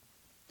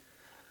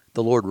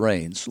The Lord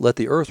reigns. Let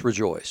the earth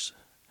rejoice.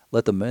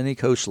 Let the many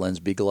coastlands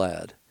be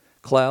glad.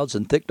 Clouds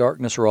and thick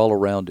darkness are all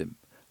around him.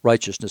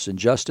 Righteousness and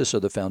justice are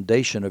the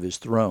foundation of his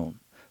throne.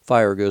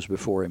 Fire goes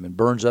before him and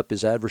burns up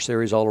his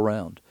adversaries all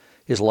around.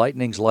 His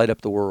lightnings light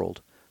up the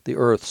world. The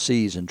earth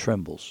sees and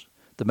trembles.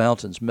 The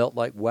mountains melt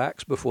like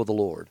wax before the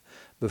Lord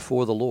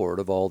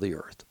of all the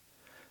earth.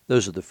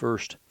 Those are the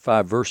first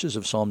 5 verses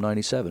of Psalm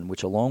 97,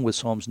 which along with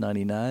Psalms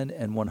 99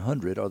 and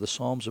 100 are the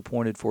psalms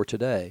appointed for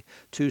today,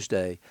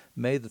 Tuesday,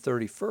 May the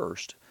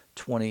 31st,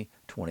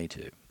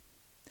 2022.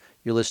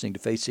 You're listening to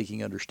Faith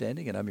Seeking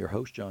Understanding, and I'm your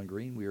host, John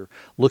Green. We are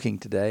looking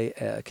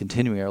today,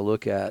 continuing our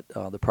look at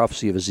the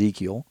prophecy of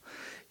Ezekiel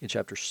in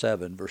chapter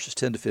 7, verses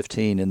 10 to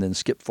 15, and then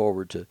skip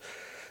forward to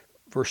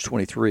verse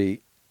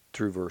 23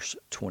 through verse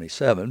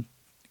 27,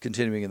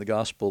 continuing in the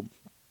Gospel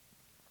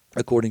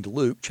according to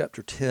Luke,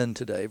 chapter 10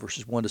 today,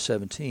 verses 1 to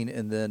 17,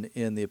 and then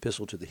in the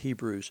Epistle to the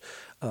Hebrews,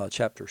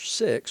 chapter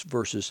 6,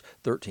 verses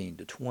 13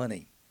 to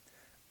 20.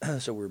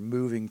 So we're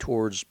moving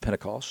towards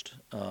Pentecost,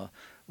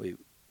 which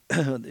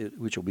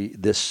will be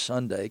this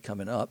Sunday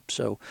coming up.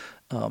 So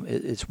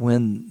it's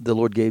when the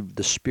Lord gave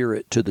the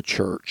Spirit to the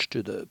church,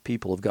 to the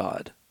people of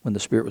God, when the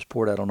Spirit was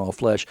poured out on all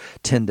flesh,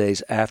 10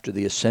 days after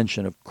the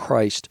ascension of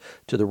Christ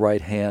to the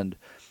right hand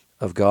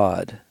of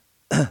God.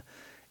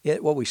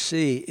 What we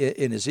see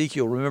in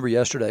Ezekiel, remember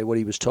yesterday what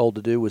he was told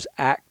to do was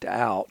act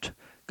out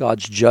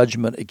God's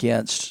judgment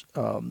against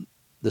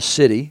the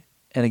city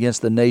and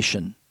against the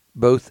nation,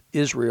 both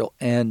Israel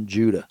and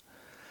Judah.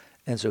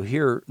 And so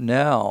here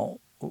now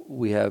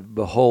we have,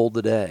 behold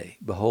the day,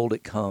 behold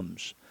it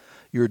comes.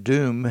 Your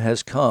doom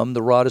has come,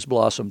 the rod has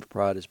blossomed,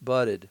 pride has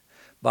budded.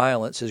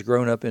 Violence has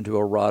grown up into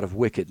a rod of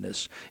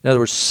wickedness. In other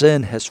words,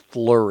 sin has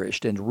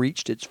flourished and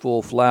reached its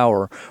full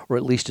flower, or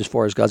at least as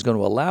far as God's going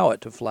to allow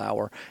it to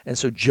flower. And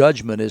so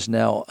judgment is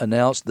now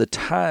announced. The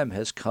time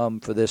has come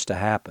for this to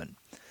happen.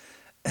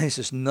 And he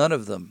says, none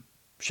of them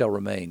shall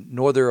remain,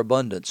 nor their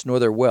abundance, nor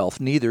their wealth,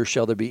 neither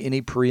shall there be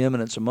any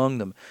preeminence among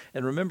them.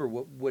 And remember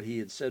what he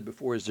had said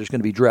before is there's going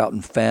to be drought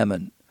and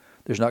famine.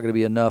 There's not going to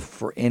be enough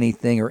for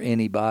anything or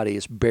anybody.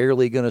 It's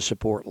barely going to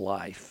support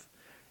life.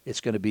 It's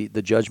going to be,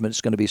 the judgment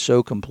is going to be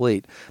so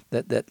complete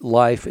that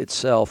life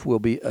itself will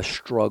be a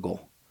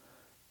struggle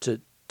to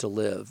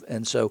live.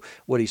 And so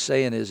what he's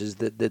saying is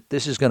that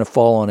this is going to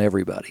fall on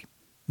everybody,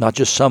 not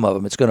just some of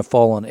them. It's going to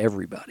fall on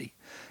everybody.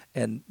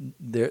 And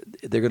they're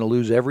going to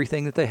lose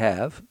everything that they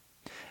have.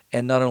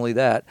 And not only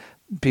that,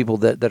 people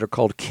that are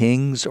called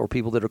kings or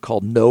people that are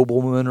called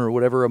noblemen or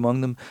whatever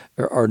among them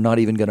are not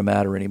even going to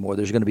matter anymore.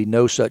 There's going to be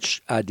no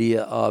such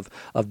idea of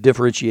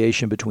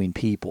differentiation between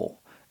people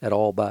at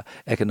all by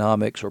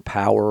economics or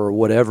power or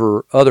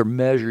whatever other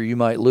measure you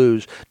might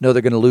lose. No,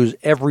 they're going to lose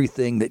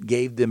everything that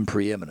gave them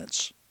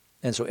preeminence.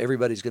 And so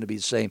everybody's going to be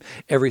the same.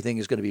 Everything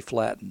is going to be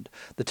flattened.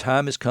 The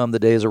time has come, the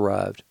day has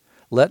arrived.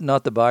 Let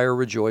not the buyer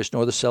rejoice,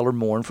 nor the seller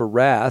mourn, for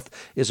wrath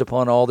is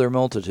upon all their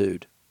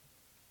multitude.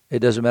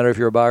 It doesn't matter if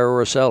you're a buyer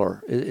or a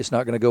seller. It's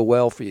not going to go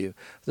well for you.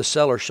 The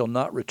seller shall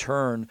not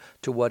return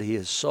to what he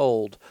has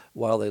sold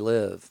while they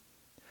live.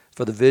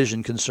 For the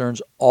vision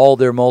concerns all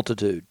their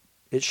multitude.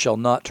 It shall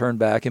not turn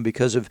back, and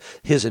because of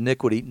his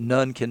iniquity,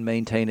 none can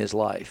maintain his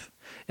life.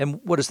 And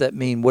what does that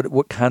mean?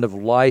 What kind of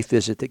life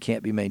is it that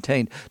can't be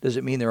maintained? Does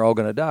it mean they're all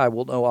going to die?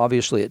 Well, no,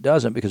 obviously it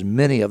doesn't, because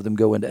many of them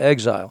go into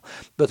exile.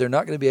 But they're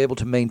not going to be able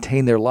to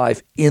maintain their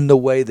life in the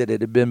way that it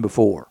had been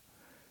before.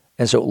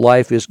 And so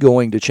life is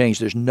going to change.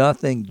 There's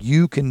nothing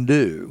you can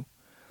do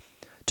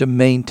to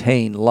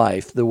maintain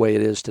life the way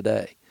it is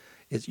today.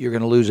 You're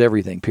going to lose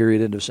everything,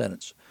 period, end of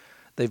sentence.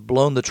 They've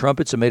blown the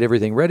trumpets and made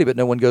everything ready, but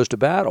no one goes to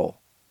battle.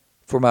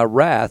 For my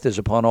wrath is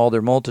upon all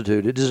their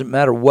multitude. It doesn't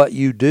matter what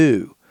you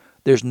do.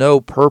 There's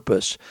no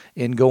purpose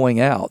in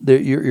going out.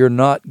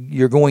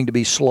 You're going to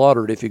be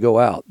slaughtered if you go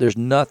out. There's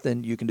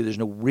nothing you can do. There's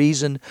no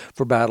reason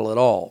for battle at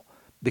all,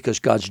 because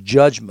God's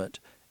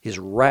judgment, his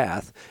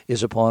wrath,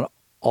 is upon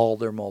all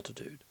their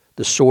multitude.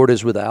 The sword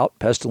is without,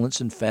 pestilence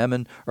and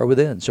famine are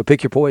within. So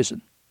pick your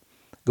poison.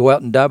 Go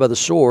out and die by the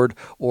sword,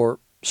 or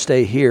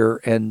stay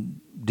here and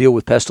deal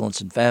with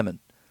pestilence and famine.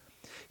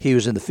 He who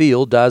is in the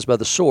field dies by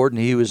the sword,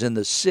 and he who is in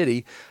the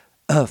city,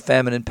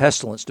 famine and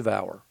pestilence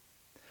devour.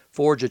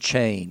 Forge a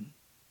chain,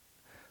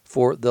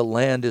 for the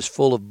land is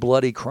full of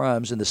bloody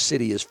crimes, and the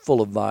city is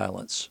full of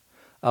violence.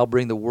 I'll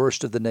bring the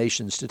worst of the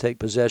nations to take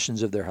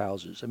possessions of their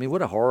houses. I mean,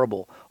 what a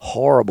horrible,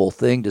 horrible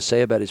thing to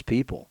say about his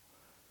people.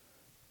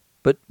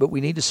 But we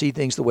need to see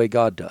things the way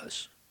God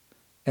does.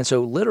 And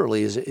so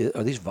literally,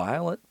 are these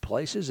violent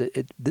places?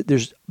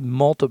 There's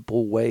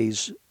multiple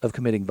ways of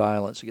committing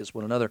violence against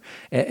one another,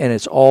 and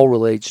it's all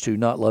relates to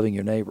not loving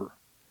your neighbor.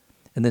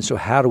 And then so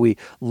how do we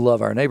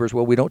love our neighbors?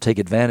 Well, we don't take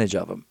advantage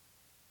of them.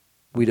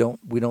 We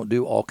don't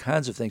do all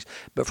kinds of things.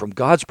 But from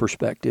God's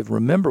perspective,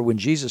 remember when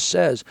Jesus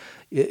says,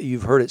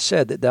 you've heard it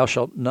said that thou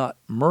shalt not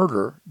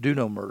murder, do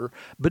no murder.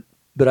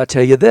 But I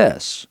tell you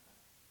this,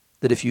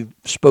 that if you've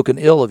spoken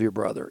ill of your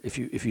brother, if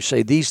you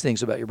say these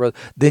things about your brother,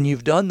 then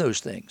you've done those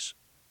things.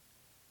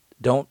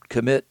 don't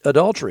commit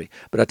adultery.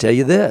 But I tell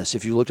you this,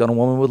 if you looked on a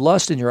woman with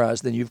lust in your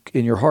eyes, then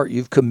in your heart,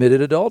 you've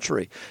committed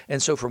adultery.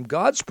 And so from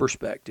God's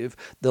perspective,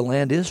 the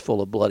land is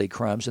full of bloody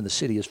crimes and the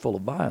city is full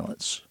of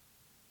violence.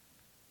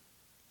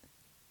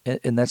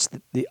 And that's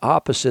the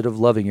opposite of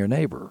loving your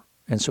neighbor.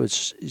 And so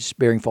it's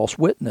bearing false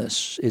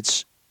witness,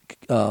 it's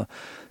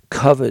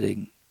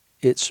coveting,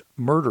 it's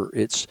murder,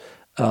 it's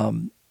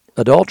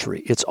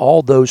adultery. It's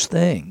all those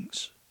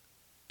things.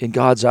 In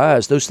God's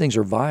eyes, those things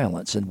are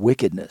violence and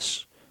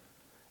wickedness.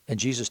 And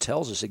Jesus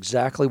tells us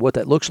exactly what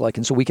that looks like.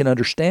 And so we can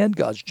understand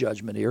God's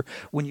judgment here.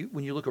 When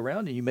you look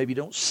around and you maybe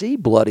don't see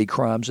bloody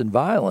crimes and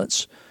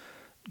violence,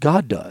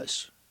 God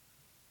does.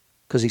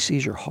 Because he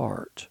sees your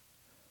heart.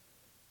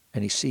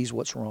 And he sees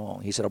what's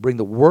wrong. He said, I'll bring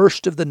the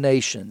worst of the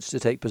nations to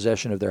take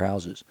possession of their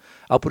houses.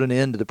 I'll put an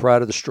end to the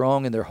pride of the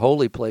strong, and their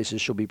holy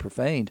places shall be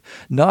profaned.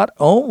 Not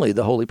only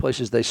the holy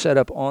places they set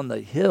up on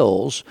the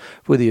hills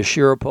with the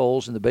Asherah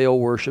poles and the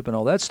Baal worship and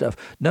all that stuff.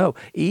 No,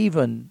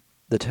 even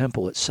the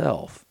temple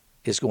itself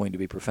is going to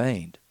be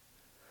profaned.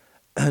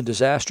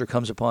 Disaster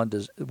comes upon,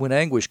 when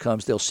anguish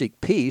comes, they'll seek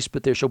peace,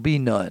 but there shall be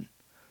none.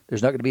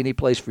 There's not going to be any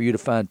place for you to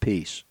find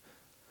peace.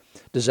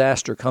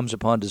 Disaster comes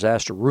upon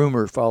disaster.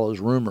 Rumor follows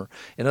rumor.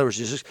 In other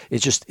words,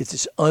 it's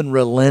this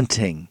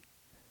unrelenting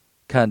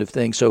kind of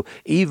thing. So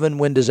even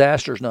when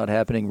disaster is not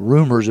happening,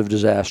 rumors of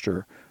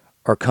disaster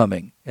are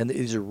coming. And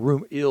these are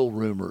ill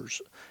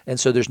rumors. And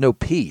so there's no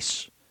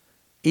peace.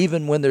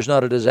 Even when there's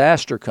not a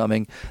disaster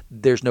coming,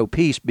 there's no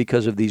peace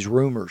because of these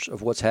rumors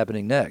of what's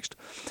happening next.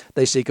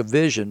 They seek a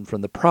vision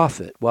from the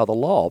prophet, while the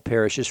law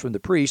perishes from the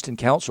priest and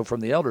counsel from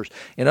the elders.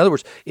 In other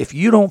words, if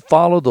you don't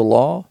follow the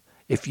law,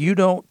 if you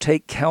don't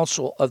take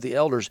counsel of the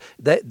elders,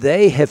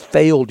 they have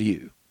failed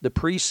you. The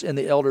priests and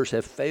the elders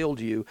have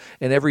failed you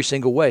in every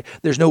single way.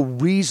 There's no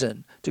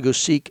reason to go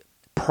seek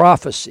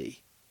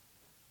prophecy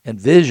and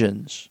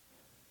visions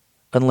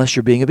unless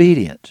you're being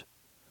obedient,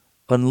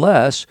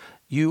 unless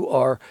you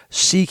are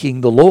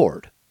seeking the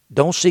Lord.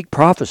 Don't seek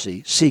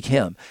prophecy, seek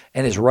him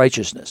and his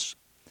righteousness.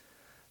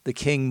 The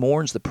king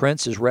mourns, the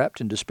prince is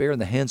wrapped in despair,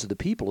 and the hands of the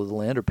people of the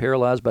land are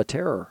paralyzed by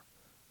terror.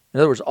 In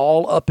other words,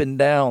 all up and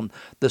down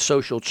the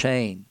social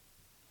chain,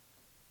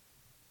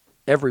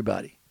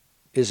 everybody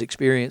is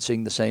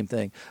experiencing the same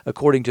thing.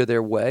 According to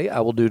their way,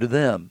 I will do to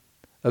them.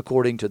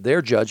 According to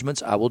their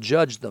judgments, I will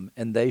judge them,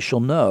 and they shall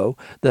know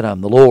that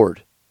I'm the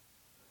Lord.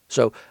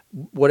 So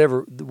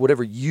whatever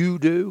you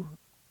do,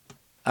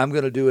 I'm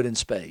going to do it in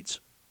spades.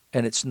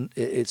 And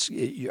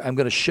I'm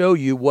going to show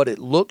you what it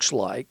looks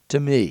like to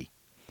me.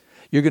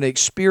 You're going to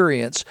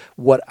experience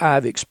what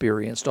I've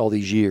experienced all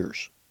these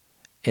years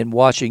in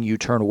watching you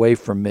turn away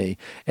from me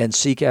and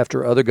seek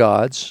after other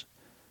gods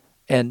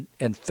and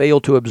fail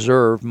to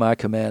observe my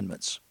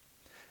commandments.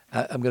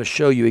 I'm going to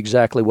show you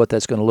exactly what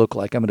that's going to look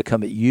like. I'm going to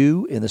come at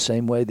you in the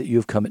same way that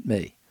you've come at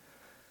me.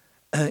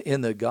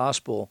 In the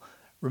gospel,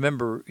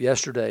 remember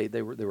yesterday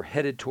they were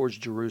headed towards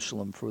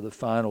Jerusalem for the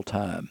final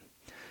time.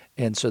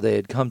 And so they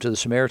had come to the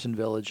Samaritan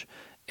village,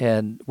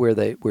 and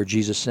where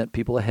Jesus sent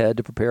people ahead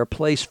to prepare a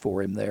place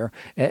for him there,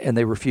 and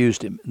they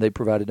refused him. They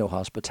provided no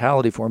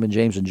hospitality for him, and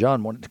James and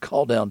John wanted to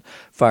call down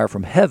fire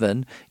from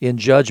heaven in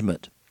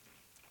judgment.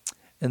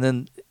 And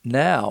then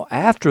now,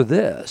 after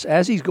this,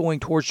 as he's going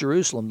towards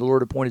Jerusalem, the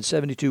Lord appointed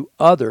 72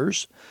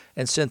 others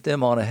and sent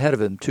them on ahead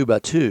of him, 2 by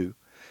 2,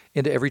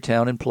 into every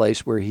town and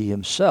place where he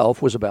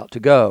himself was about to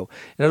go.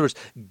 In other words,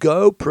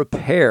 go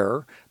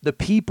prepare the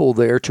people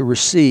there to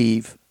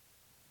receive.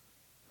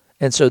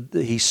 And so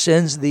he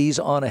sends these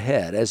on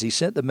ahead. As he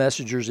sent the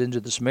messengers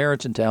into the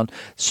Samaritan town,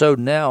 so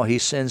now he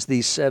sends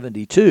these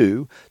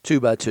 72, 2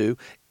 by 2,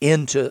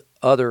 into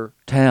other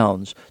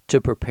towns to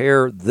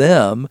prepare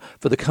them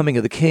for the coming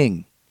of the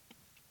king.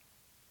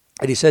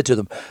 And he said to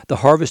them, the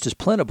harvest is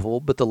plentiful,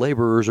 but the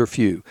laborers are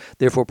few.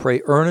 Therefore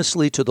pray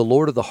earnestly to the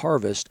Lord of the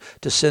harvest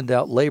to send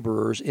out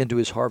laborers into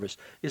his harvest.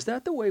 Is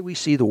that the way we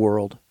see the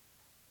world?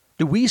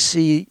 Do we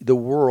see the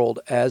world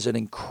as an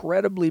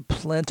incredibly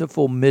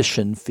plentiful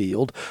mission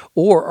field,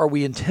 or are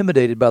we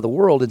intimidated by the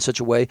world in such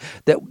a way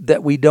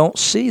that we don't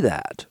see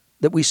that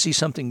we see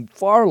something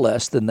far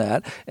less than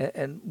that,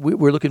 and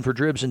we're looking for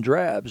dribs and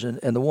drabs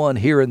and the one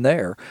here and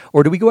there?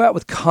 Or do we go out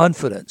with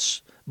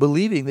confidence,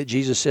 believing that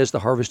Jesus says the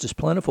harvest is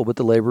plentiful, but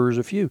the laborers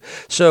are few?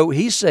 So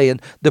he's saying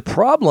the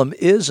problem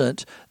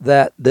isn't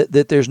that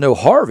there's no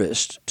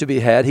harvest to be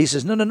had. He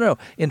says, no.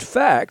 In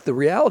fact, the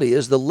reality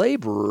is the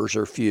laborers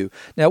are few.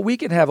 Now, we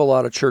can have a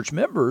lot of church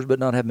members, but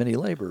not have many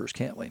laborers,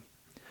 can't we?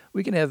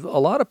 We can have a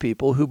lot of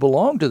people who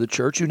belong to the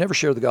church who never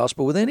share the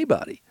gospel with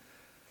anybody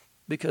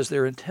because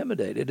they're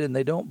intimidated and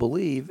they don't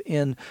believe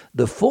in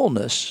the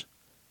fullness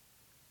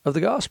of the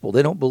gospel.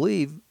 They don't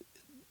believe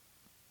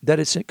that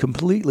it's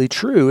completely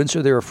true, and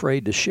so they're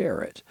afraid to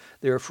share it.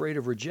 They're afraid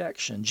of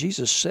rejection.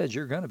 Jesus said,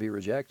 you're going to be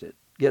rejected.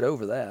 Get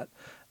over that.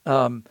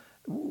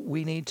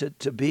 We need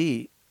to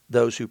be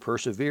those who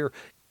persevere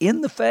in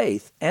the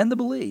faith and the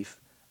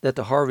belief that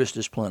the harvest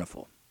is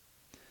plentiful.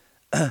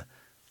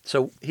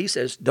 So he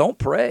says, don't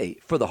pray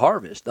for the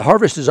harvest. The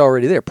harvest is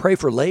already there. Pray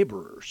for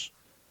laborers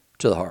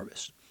to the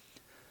harvest.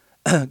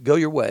 Go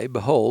your way.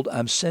 Behold,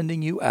 I'm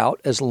sending you out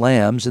as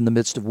lambs in the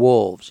midst of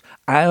wolves.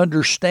 I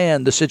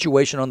understand the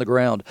situation on the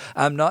ground.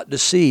 I'm not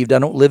deceived. I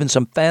don't live in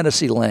some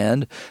fantasy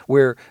land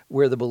where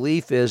the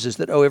belief is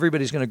that, oh,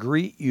 everybody's going to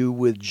greet you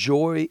with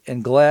joy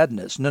and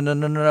gladness. No, no,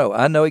 no, no, no.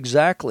 I know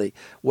exactly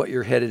what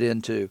you're headed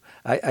into.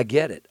 I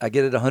get it. I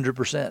get it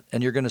 100%.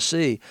 And you're going to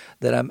see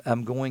that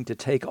I'm going to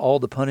take all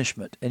the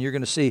punishment, and you're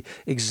going to see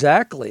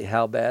exactly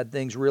how bad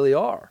things really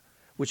are.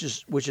 Which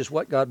is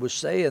what God was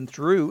saying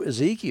through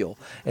Ezekiel.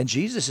 And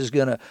Jesus is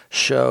going to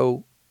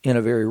show in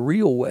a very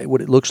real way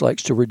what it looks like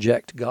to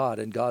reject God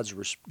and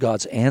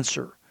God's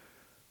answer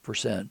for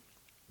sin.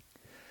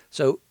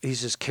 So he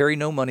says, carry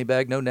no money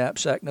bag, no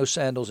knapsack, no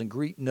sandals, and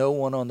greet no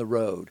one on the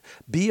road.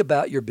 Be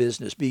about your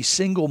business. Be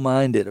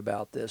single-minded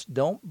about this.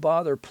 Don't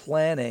bother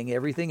planning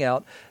everything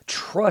out.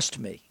 Trust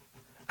me.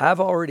 I've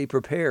already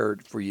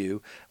prepared for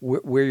you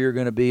where you're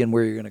going to be and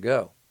where you're going to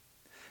go.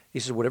 He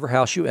says, whatever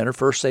house you enter,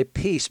 first say,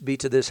 peace be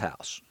to this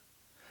house.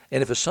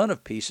 And if a son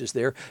of peace is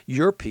there,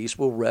 your peace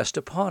will rest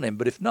upon him.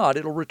 But if not,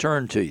 it'll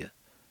return to you.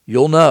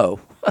 You'll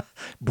know.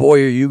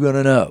 Boy, are you going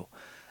to know.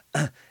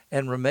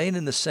 And remain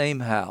in the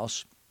same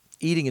house,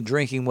 eating and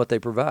drinking what they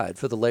provide,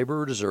 for the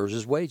laborer deserves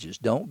his wages.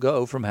 Don't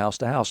go from house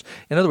to house.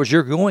 In other words,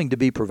 you're going to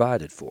be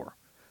provided for.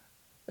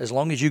 As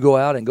long as you go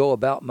out and go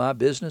about my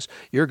business,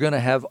 you're going to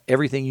have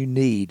everything you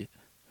need.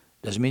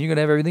 Doesn't mean you're going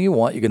to have everything you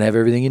want. You're going to have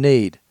everything you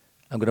need.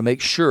 I'm going to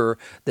make sure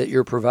that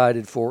you're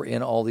provided for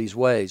in all these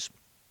ways.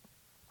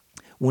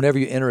 Whenever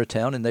you enter a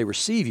town and they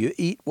receive you,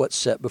 eat what's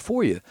set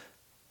before you.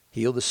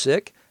 Heal the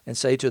sick and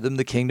say to them,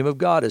 the kingdom of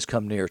God has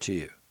come near to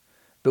you.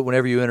 But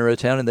whenever you enter a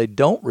town and they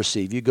don't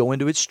receive you, go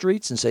into its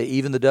streets and say,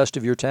 even the dust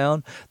of your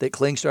town that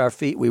clings to our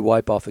feet, we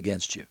wipe off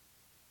against you.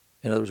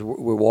 In other words,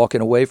 we're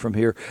walking away from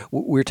here.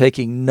 We're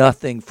taking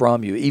nothing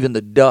from you. Even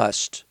the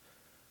dust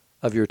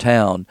of your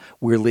town,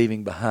 we're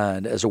leaving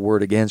behind as a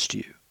word against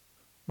you.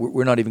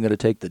 We're not even going to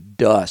take the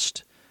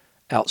dust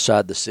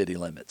outside the city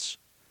limits,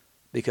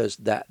 because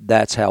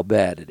that's how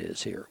bad it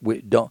is here.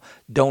 We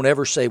don't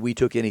ever say we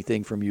took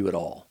anything from you at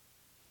all.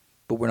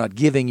 But we're not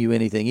giving you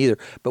anything either.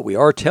 But we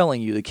are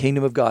telling you the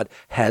kingdom of God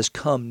has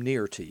come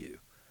near to you.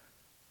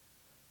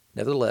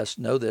 Nevertheless,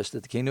 know this,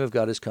 that the kingdom of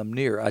God has come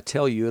near. I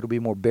tell you, it'll be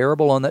more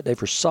bearable on that day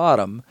for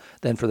Sodom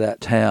than for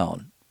that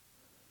town.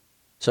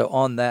 So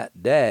on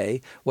that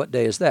day, what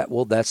day is that?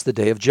 Well, that's the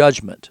day of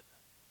judgment.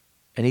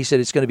 And he said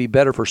it's going to be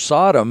better for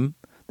Sodom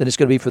than it's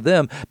going to be for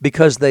them,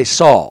 because they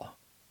saw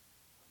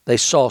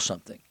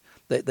something.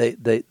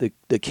 The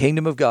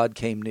kingdom of God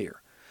came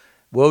near.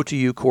 Woe to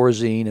you,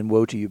 Chorazin, and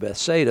woe to you,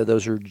 Bethsaida.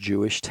 Those are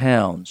Jewish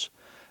towns.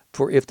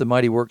 For if the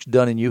mighty works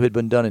done in you had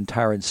been done in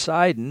Tyre and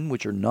Sidon,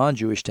 which are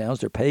non-Jewish towns,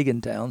 they're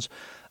pagan towns,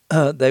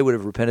 they would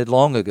have repented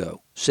long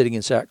ago, sitting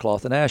in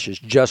sackcloth and ashes,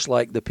 just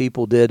like the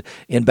people did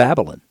in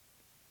Babylon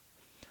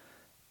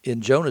in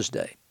Jonah's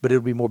day. But it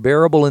will be more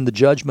bearable in the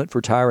judgment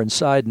for Tyre and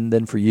Sidon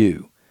than for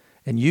you.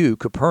 And you,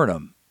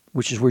 Capernaum,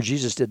 which is where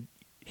Jesus did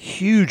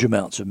huge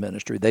amounts of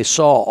ministry. They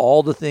saw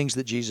all the things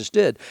that Jesus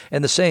did.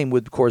 And the same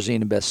with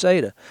Chorazin and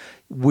Bethsaida.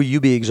 Will you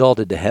be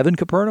exalted to heaven,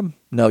 Capernaum?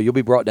 No, you'll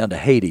be brought down to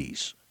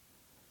Hades.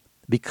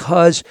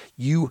 Because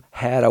you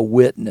had a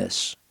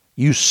witness.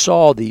 You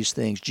saw these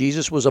things.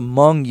 Jesus was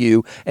among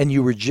you, and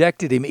you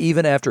rejected him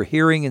even after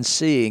hearing and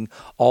seeing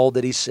all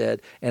that he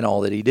said and all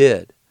that he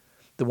did.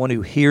 The one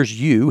who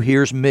hears you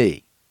hears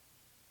me.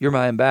 You're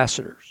my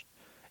ambassadors.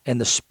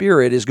 And the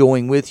Spirit is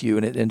going with you.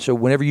 And so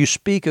whenever you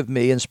speak of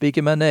me and speak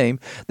in my name,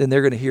 then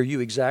they're going to hear you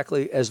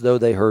exactly as though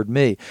they heard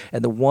me.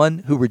 And the one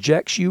who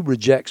rejects you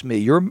rejects me.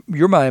 You're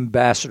my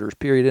ambassadors,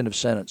 period, end of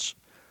sentence.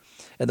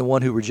 And the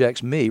one who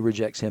rejects me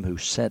rejects him who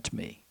sent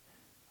me.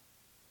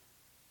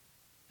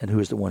 And who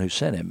is the one who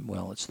sent him?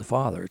 Well, it's the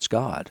Father. It's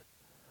God.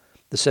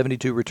 The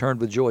 72 returned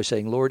with joy,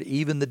 saying, Lord,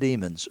 even the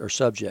demons are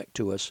subject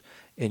to us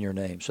in your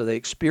name. So they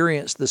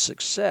experienced the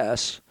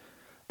success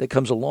that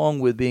comes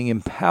along with being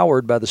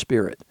empowered by the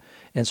Spirit.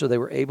 And so they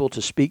were able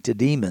to speak to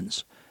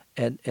demons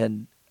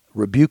and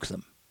rebuke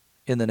them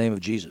in the name of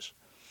Jesus.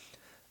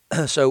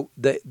 So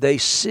they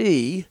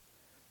see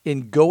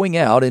in going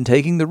out and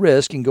taking the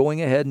risk and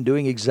going ahead and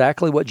doing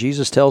exactly what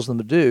Jesus tells them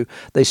to do,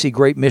 they see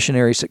great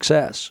missionary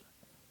success.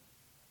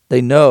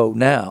 They know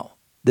now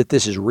that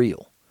this is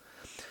real.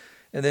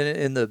 And then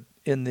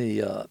in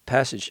the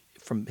passage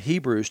from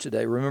Hebrews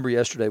today, remember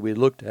yesterday we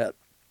looked at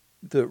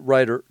the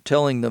writer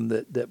telling them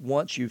that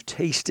once you've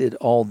tasted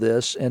all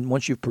this and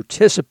once you've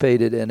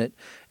participated in it,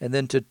 and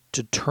then to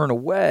turn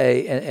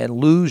away and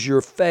lose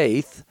your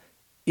faith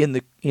in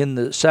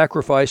the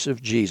sacrifice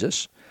of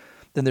Jesus,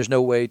 then there's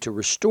no way to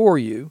restore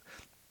you.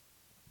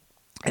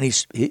 And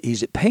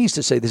he's at pains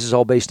to say this is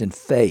all based in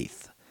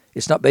faith.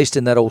 It's not based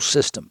in that old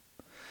system.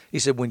 He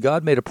said, when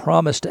God made a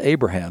promise to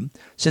Abraham,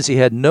 since he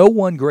had no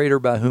one greater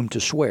by whom to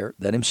swear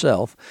than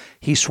himself,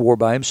 he swore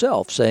by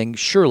himself, saying,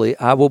 surely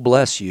I will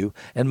bless you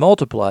and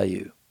multiply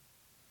you.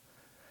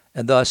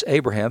 And thus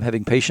Abraham,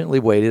 having patiently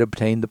waited,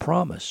 obtained the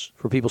promise.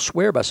 For people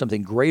swear by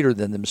something greater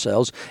than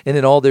themselves, and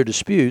in all their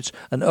disputes,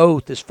 an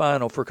oath is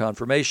final for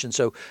confirmation.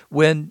 So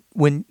when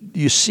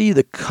you see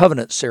the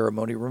covenant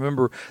ceremony,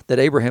 remember that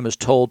Abraham is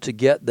told to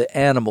get the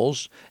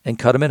animals and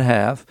cut them in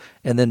half,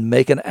 and then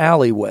make an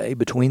alleyway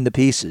between the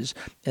pieces.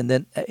 And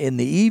then in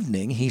the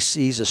evening, he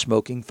sees a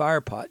smoking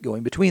fire pot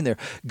going between there.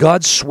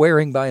 God's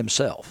swearing by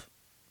himself.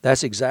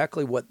 That's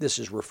exactly what this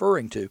is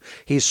referring to.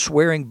 He's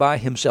swearing by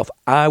himself,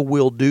 I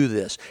will do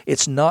this.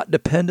 It's not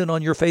dependent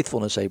on your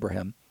faithfulness,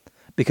 Abraham,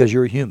 because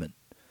you're a human.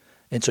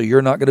 And so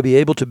you're not going to be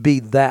able to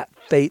be that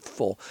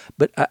faithful.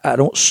 But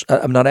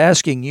I'm not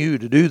asking you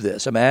to do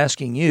this. I'm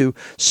asking you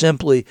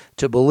simply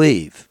to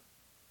believe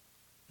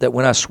that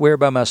when I swear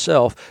by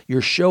myself, you're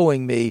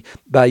showing me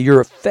by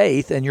your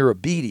faith and your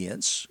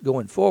obedience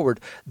going forward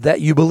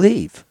that you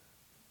believe,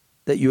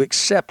 that you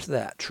accept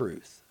that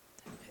truth.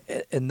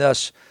 And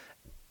thus,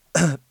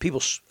 people.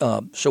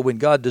 So when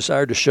God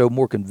desired to show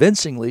more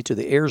convincingly to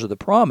the heirs of the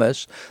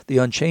promise the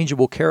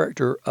unchangeable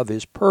character of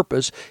his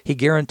purpose, he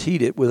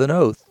guaranteed it with an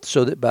oath,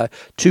 so that by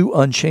two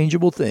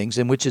unchangeable things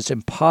in which it's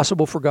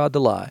impossible for God to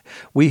lie,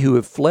 we who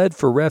have fled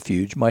for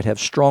refuge might have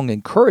strong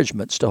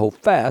encouragements to hold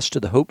fast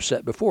to the hope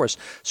set before us.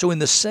 So in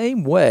the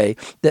same way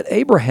that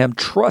Abraham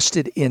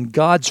trusted in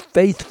God's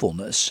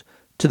faithfulness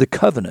to the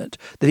covenant,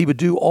 that he would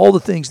do all the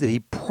things that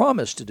he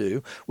promised to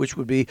do, which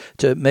would be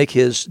to make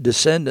his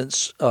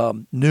descendants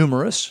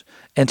numerous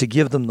and to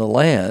give them the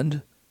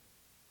land,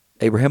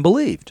 Abraham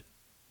believed.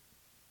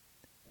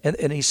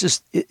 And he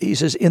says,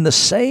 in the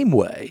same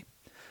way,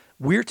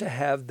 we're to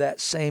have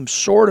that same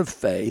sort of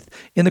faith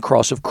in the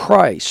cross of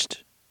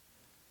Christ.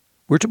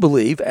 We're to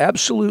believe,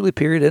 absolutely,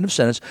 period, end of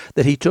sentence,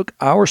 that he took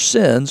our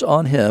sins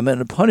on him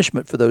and a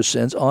punishment for those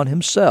sins on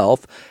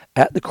himself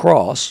at the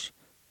cross,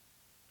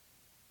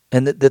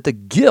 and that the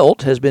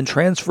guilt has been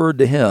transferred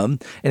to him,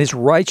 and his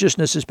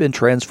righteousness has been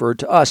transferred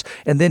to us.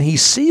 And then he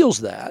seals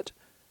that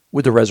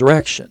with the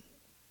resurrection.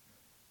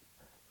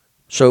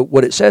 So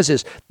what it says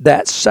is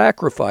that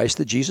sacrifice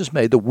that Jesus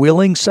made, the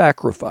willing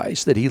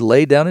sacrifice that he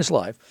laid down his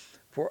life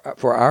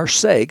for our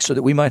sake so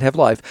that we might have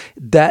life,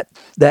 that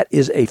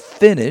is a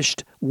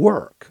finished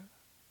work.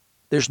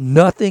 There's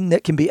nothing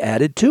that can be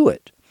added to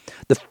it.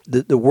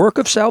 The work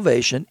of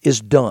salvation is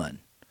done.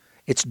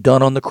 It's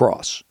done on the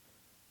cross.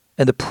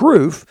 And the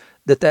proof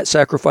that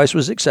sacrifice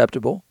was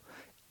acceptable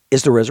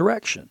is the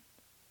resurrection.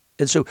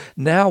 And so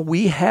now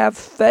we have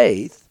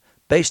faith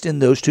based in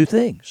those two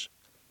things.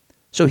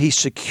 So he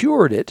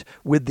secured it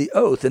with the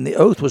oath, and the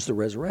oath was the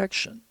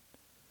resurrection.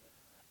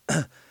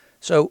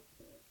 So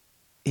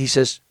he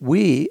says,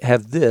 we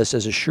have this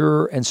as a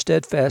sure and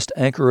steadfast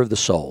anchor of the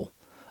soul,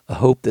 a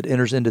hope that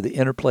enters into the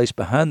inner place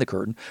behind the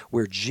curtain,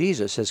 where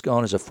Jesus has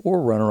gone as a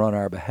forerunner on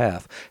our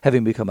behalf,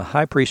 having become a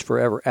high priest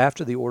forever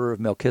after the order of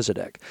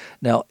Melchizedek.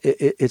 Now,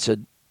 it's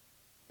an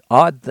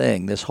odd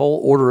thing, this whole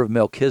order of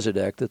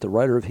Melchizedek that the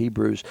writer of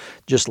Hebrews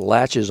just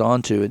latches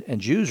onto,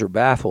 and Jews are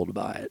baffled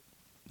by it,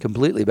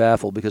 completely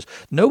baffled, because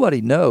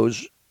nobody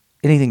knows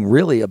anything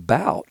really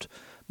about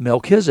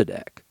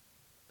Melchizedek.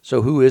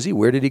 So who is he?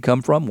 Where did he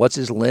come from? What's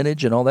his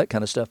lineage and all that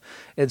kind of stuff?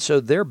 And so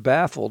they're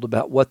baffled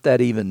about what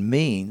that even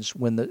means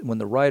when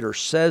the writer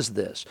says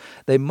this.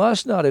 They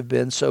must not have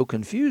been so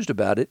confused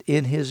about it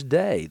in his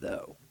day,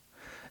 though.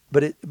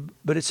 But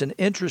it's an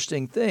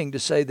interesting thing to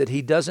say that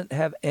he doesn't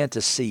have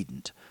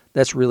antecedent.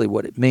 That's really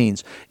what it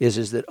means,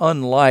 is that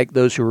unlike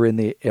those who are in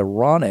the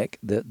Aaronic,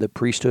 the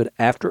priesthood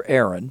after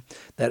Aaron,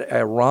 that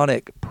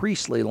Aaronic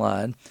priestly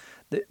line,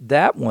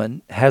 that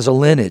one has a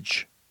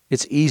lineage.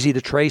 It's easy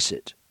to trace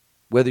it,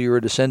 whether you're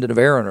a descendant of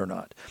Aaron or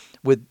not.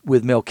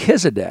 With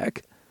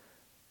Melchizedek,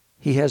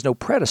 he has no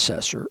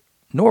predecessor,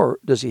 nor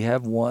does he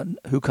have one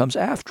who comes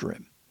after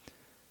him.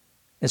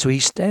 And so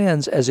he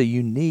stands as a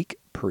unique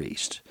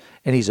priest.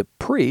 And he's a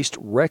priest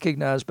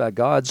recognized by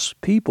God's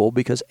people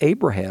because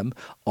Abraham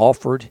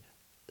offered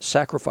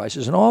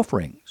sacrifices and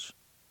offerings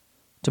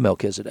to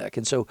Melchizedek.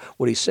 And so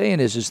what he's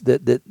saying is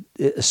that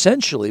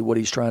essentially what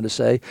he's trying to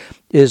say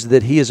is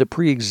that he is a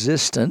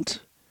pre-existent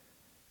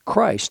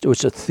Christ.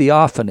 It's a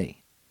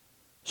theophany.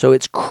 So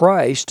it's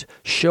Christ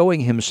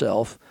showing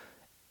himself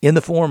in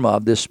the form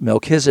of this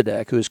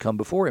Melchizedek who has come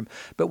before him.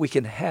 But we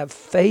can have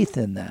faith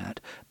in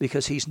that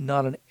because he's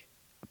not a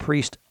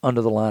priest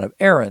under the line of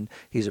Aaron.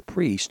 He's a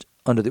priest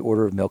under the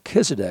order of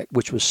Melchizedek,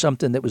 which was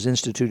something that was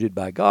instituted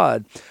by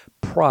God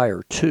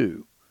prior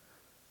to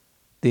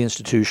the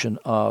institution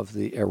of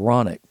the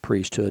Aaronic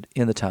priesthood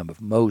in the time of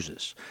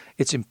Moses.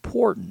 It's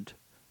important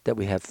that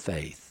we have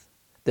faith,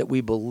 that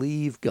we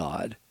believe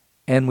God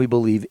and we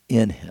believe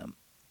in him.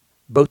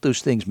 Both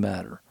those things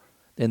matter,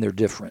 and they're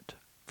different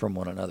from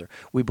one another.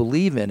 We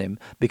believe in him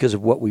because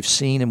of what we've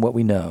seen and what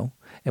we know,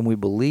 and we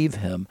believe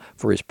him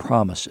for his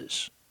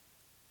promises,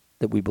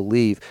 that we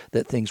believe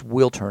that things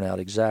will turn out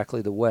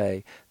exactly the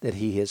way that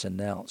he has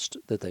announced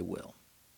that they will.